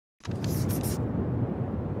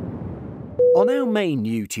On our main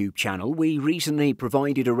YouTube channel, we recently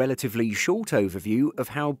provided a relatively short overview of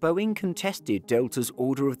how Boeing contested Delta's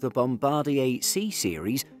order of the Bombardier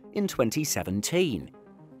CSeries in 2017.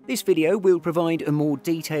 This video will provide a more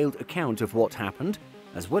detailed account of what happened,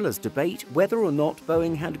 as well as debate whether or not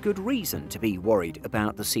Boeing had good reason to be worried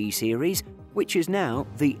about the CSeries, which is now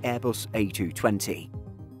the Airbus A220.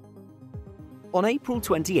 On April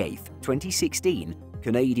 28, 2016,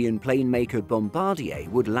 Canadian plane maker Bombardier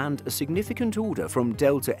would land a significant order from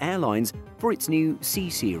Delta Airlines for its new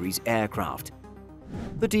CSeries aircraft.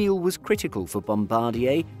 The deal was critical for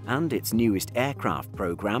Bombardier and its newest aircraft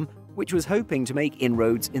program, which was hoping to make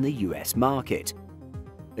inroads in the US market.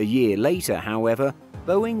 A year later, however,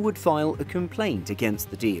 Boeing would file a complaint against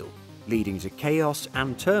the deal, leading to chaos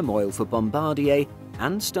and turmoil for Bombardier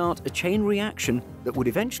and start a chain reaction that would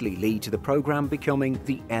eventually lead to the program becoming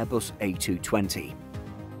the Airbus A220.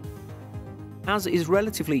 As is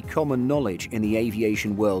relatively common knowledge in the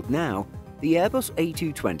aviation world now, the Airbus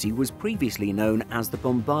A220 was previously known as the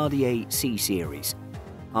Bombardier CSeries.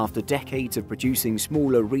 After decades of producing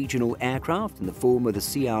smaller regional aircraft in the form of the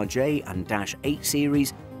CRJ and Dash 8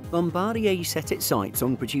 series, Bombardier set its sights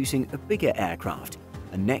on producing a bigger aircraft,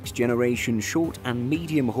 a next-generation short and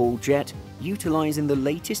medium-haul jet utilizing the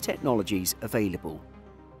latest technologies available.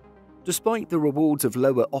 Despite the rewards of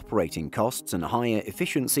lower operating costs and higher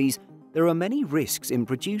efficiencies, there are many risks in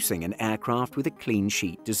producing an aircraft with a clean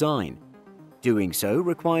sheet design. Doing so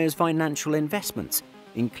requires financial investments,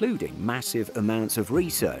 including massive amounts of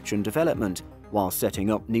research and development, while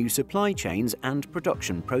setting up new supply chains and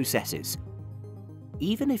production processes.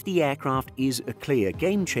 Even if the aircraft is a clear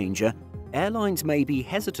game changer, airlines may be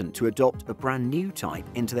hesitant to adopt a brand new type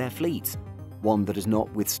into their fleets, one that has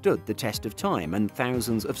not withstood the test of time and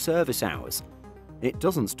thousands of service hours. It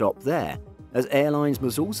doesn't stop there, as airlines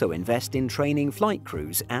must also invest in training flight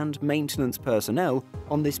crews and maintenance personnel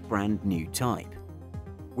on this brand new type.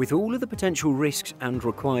 With all of the potential risks and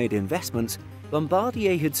required investments,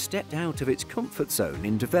 Bombardier had stepped out of its comfort zone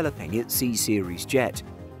in developing its C-Series jet.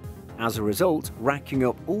 As a result, racking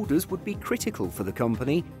up orders would be critical for the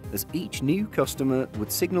company, as each new customer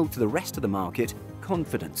would signal to the rest of the market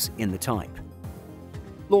confidence in the type.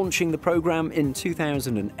 Launching the program in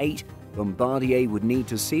 2008, Bombardier would need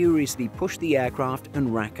to seriously push the aircraft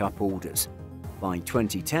and rack up orders. By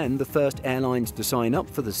 2010, the first airlines to sign up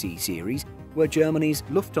for the C-Series were Germany's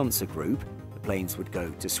Lufthansa Group, the planes would go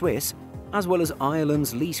to Swiss, as well as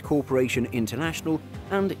Ireland's Lease Corporation International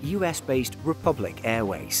and US-based Republic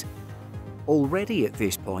Airways. Already at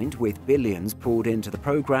this point, with billions poured into the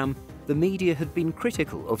program, the media had been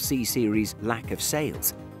critical of C-Series' lack of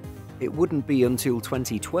sales. It wouldn't be until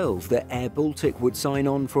 2012 that Air Baltic would sign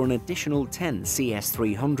on for an additional 10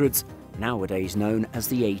 CS300s, nowadays known as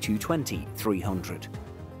the A220-300.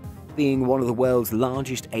 Being one of the world's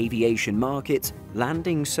largest aviation markets,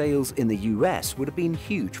 landing sales in the US would have been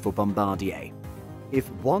huge for Bombardier. If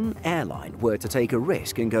one airline were to take a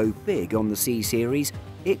risk and go big on the C-Series,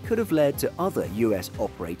 it could have led to other US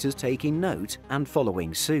operators taking note and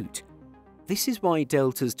following suit. This is why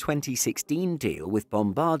Delta's 2016 deal with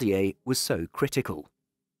Bombardier was so critical.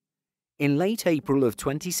 In late April of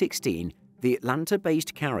 2016, the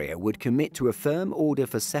Atlanta-based carrier would commit to a firm order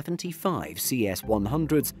for 75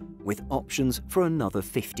 CS100s with options for another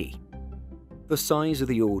 50. The size of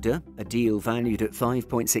the order, a deal valued at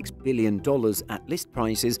 $5.6 billion at list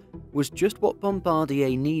prices, was just what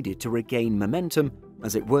Bombardier needed to regain momentum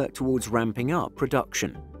as it worked towards ramping up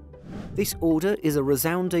production. This order is a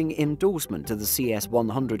resounding endorsement of the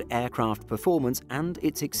CS100 aircraft performance and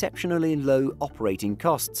its exceptionally low operating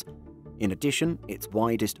costs. In addition, its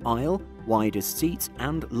widest aisle, widest seats,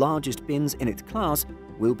 and largest bins in its class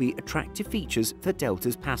will be attractive features for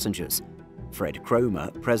Delta's passengers. Fred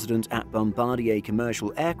Cromer, president at Bombardier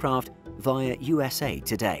Commercial Aircraft, via USA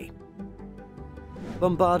Today.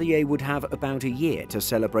 Bombardier would have about a year to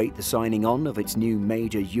celebrate the signing on of its new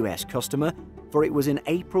major US customer, for it was in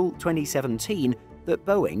April 2017 that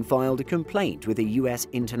Boeing filed a complaint with the US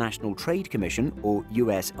International Trade Commission, or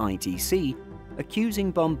USITC,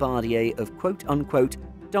 accusing Bombardier of quote-unquote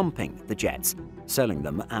dumping the jets, selling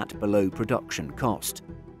them at below production cost.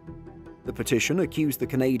 The petition accused the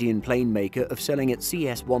Canadian plane maker of selling its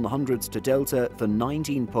CS100s to Delta for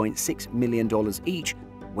 $19.6 million each,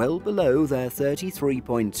 well below their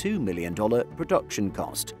 $33.2 million production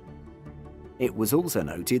cost. It was also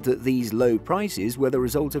noted that these low prices were the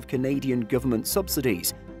result of Canadian government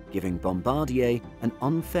subsidies, giving Bombardier an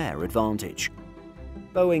unfair advantage.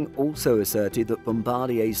 Boeing also asserted that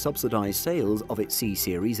Bombardier's subsidized sales of its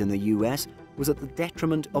C-Series in the US was at the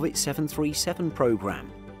detriment of its 737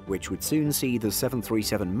 program, which would soon see the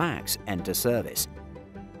 737 MAX enter service.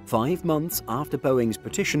 5 months after Boeing's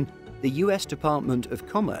petition, the US Department of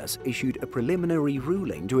Commerce issued a preliminary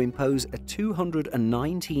ruling to impose a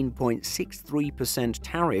 219.63%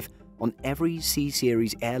 tariff on every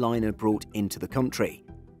C-Series airliner brought into the country.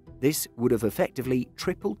 This would have effectively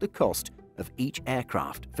tripled the cost of each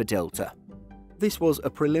aircraft for Delta. This was a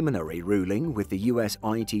preliminary ruling, with the US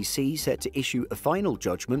ITC set to issue a final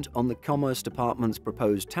judgment on the Commerce Department's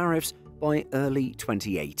proposed tariffs by early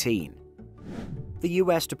 2018. The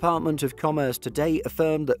US Department of Commerce today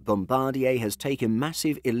affirmed that Bombardier has taken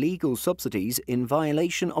massive illegal subsidies in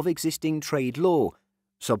violation of existing trade law.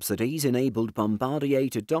 Subsidies enabled Bombardier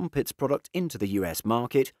to dump its product into the US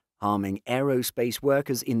market, harming aerospace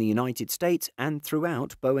workers in the United States and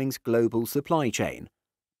throughout Boeing's global supply chain.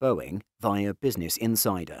 Boeing via Business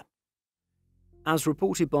Insider. As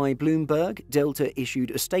reported by Bloomberg, Delta issued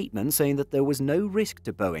a statement saying that there was no risk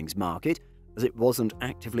to Boeing's market, as it wasn't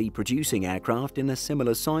actively producing aircraft in a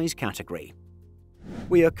similar size category.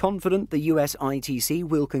 We are confident the US ITC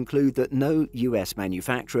will conclude that no US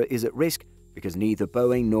manufacturer is at risk because neither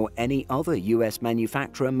Boeing nor any other US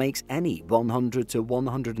manufacturer makes any 100 to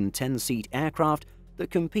 110-seat aircraft that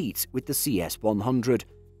competes with the CS-100.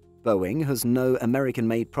 Boeing has no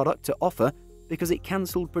American-made product to offer because it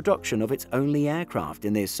cancelled production of its only aircraft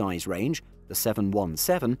in this size range, the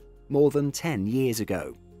 717, more than 10 years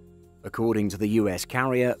ago. According to the US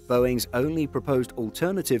carrier, Boeing's only proposed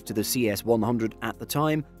alternative to the CS-100 at the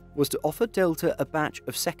time was to offer Delta a batch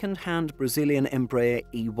of second-hand Brazilian Embraer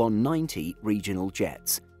E190 regional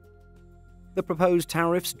jets. The proposed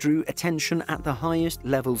tariffs drew attention at the highest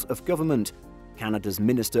levels of government. Canada's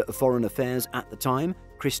Minister of Foreign Affairs at the time,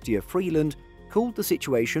 Chrystia Freeland, called the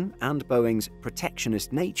situation and Boeing's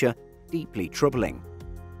protectionist nature deeply troubling.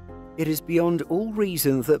 It is beyond all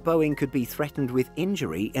reason that Boeing could be threatened with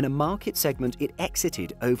injury in a market segment it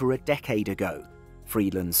exited over a decade ago,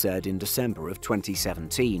 Freeland said in December of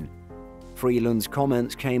 2017. Freeland's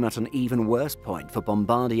comments came at an even worse point for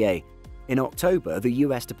Bombardier. In October, the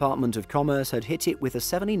US Department of Commerce had hit it with a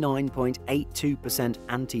 79.82%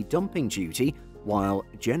 anti-dumping duty, while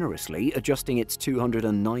generously adjusting its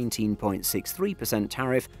 219.63%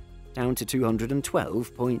 tariff down to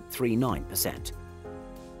 212.39%.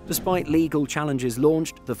 Despite legal challenges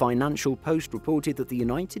launched, the Financial Post reported that the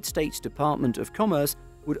United States Department of Commerce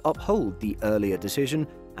would uphold the earlier decision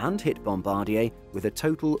and hit Bombardier with a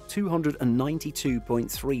total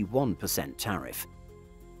 292.31% tariff.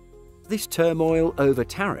 This turmoil over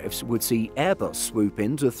tariffs would see Airbus swoop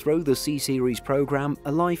in to throw the C-Series program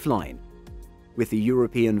a lifeline. With the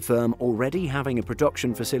European firm already having a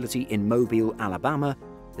production facility in Mobile, Alabama,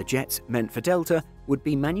 the jets meant for Delta would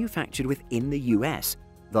be manufactured within the US,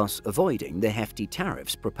 thus avoiding the hefty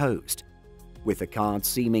tariffs proposed. With the cards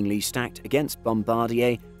seemingly stacked against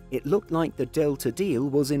Bombardier, it looked like the Delta deal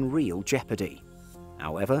was in real jeopardy.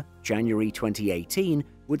 However, January 2018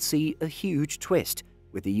 would see a huge twist,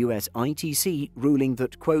 with the US ITC ruling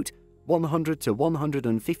that, quote, 100 to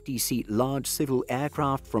 150-seat large civil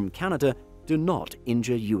aircraft from Canada do not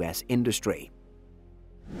injure US industry.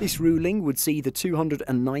 This ruling would see the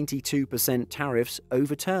 292% tariffs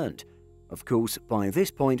overturned. Of course, by this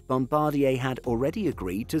point, Bombardier had already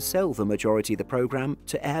agreed to sell the majority of the program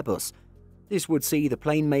to Airbus. This would see the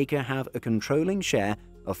plane maker have a controlling share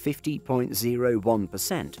of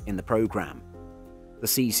 50.01% in the program. The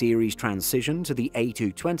C-Series transition to the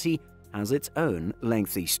A220 has its own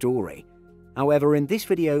lengthy story. However, in this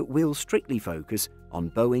video, we'll strictly focus on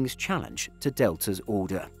Boeing's challenge to Delta's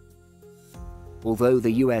order. Although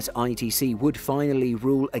the US ITC would finally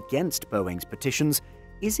rule against Boeing's petitions,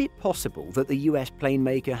 is it possible that the US plane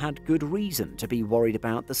maker had good reason to be worried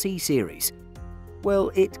about the C-Series?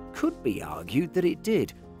 Well, it could be argued that it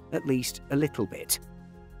did, at least a little bit.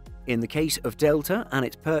 In the case of Delta and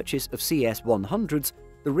its purchase of CS-100s,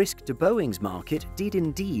 the risk to Boeing's market did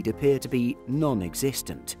indeed appear to be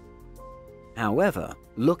non-existent. However,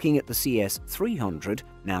 looking at the CS-300,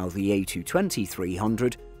 now the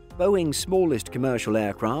A220-300, Boeing's smallest commercial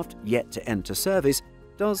aircraft yet to enter service,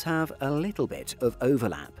 does have a little bit of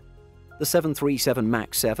overlap. The 737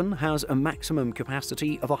 MAX 7 has a maximum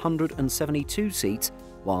capacity of 172 seats,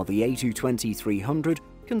 while the A220-300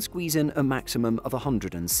 can squeeze in a maximum of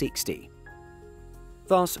 160.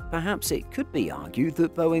 Thus, perhaps it could be argued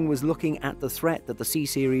that Boeing was looking at the threat that the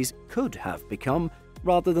C-Series could have become,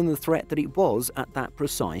 rather than the threat that it was at that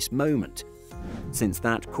precise moment. Since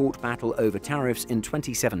that court battle over tariffs in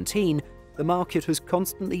 2017, the market has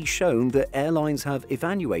constantly shown that airlines have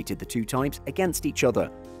evaluated the two types against each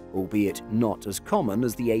other, albeit not as common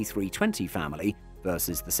as the A320 family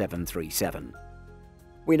versus the 737.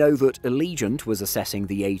 We know that Allegiant was assessing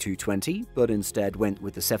the A220, but instead went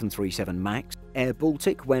with the 737 MAX. Air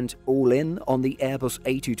Baltic went all in on the Airbus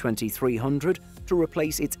A220-300 to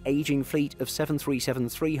replace its aging fleet of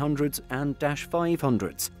 737-300s and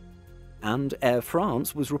 -500s. And Air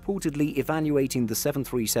France was reportedly evaluating the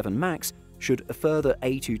 737 MAX should a further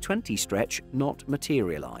A220 stretch not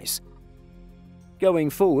materialise.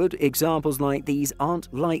 Going forward, examples like these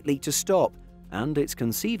aren't likely to stop, and it's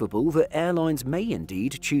conceivable that airlines may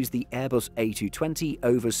indeed choose the Airbus A220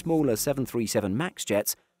 over smaller 737 MAX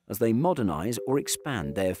jets as they modernise or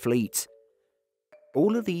expand their fleets.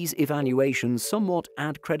 All of these evaluations somewhat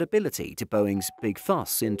add credibility to Boeing's big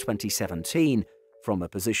fuss in 2017, from a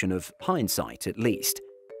position of hindsight at least.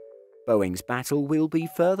 Boeing's battle will be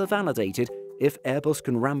further validated if Airbus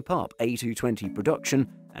can ramp up A220 production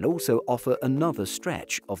and also offer another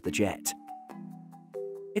stretch of the jet.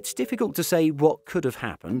 It's difficult to say what could have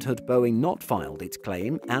happened had Boeing not filed its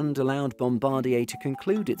claim and allowed Bombardier to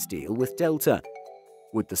conclude its deal with Delta.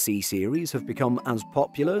 Would the C-Series have become as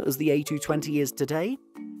popular as the A220 is today?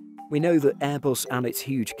 We know that Airbus and its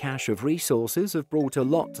huge cache of resources have brought a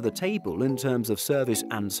lot to the table in terms of service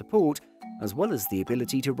and support, as well as the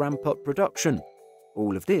ability to ramp up production.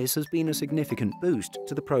 All of this has been a significant boost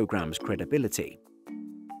to the program's credibility.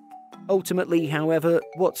 Ultimately, however,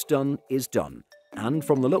 what's done is done, and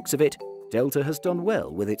from the looks of it, Delta has done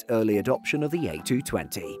well with its early adoption of the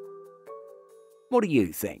A220. What do you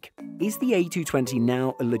think? Is the A220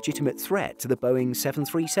 now a legitimate threat to the Boeing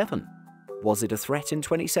 737? Was it a threat in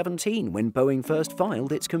 2017 when Boeing first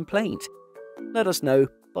filed its complaint? Let us know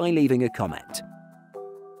by leaving a comment.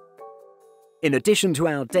 In addition to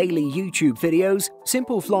our daily YouTube videos,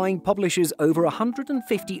 Simple Flying publishes over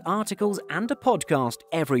 150 articles and a podcast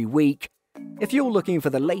every week. If you're looking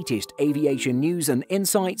for the latest aviation news and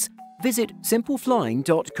insights, visit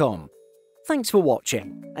simpleflying.com. Thanks for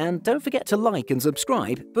watching, and don't forget to like and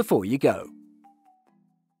subscribe before you go.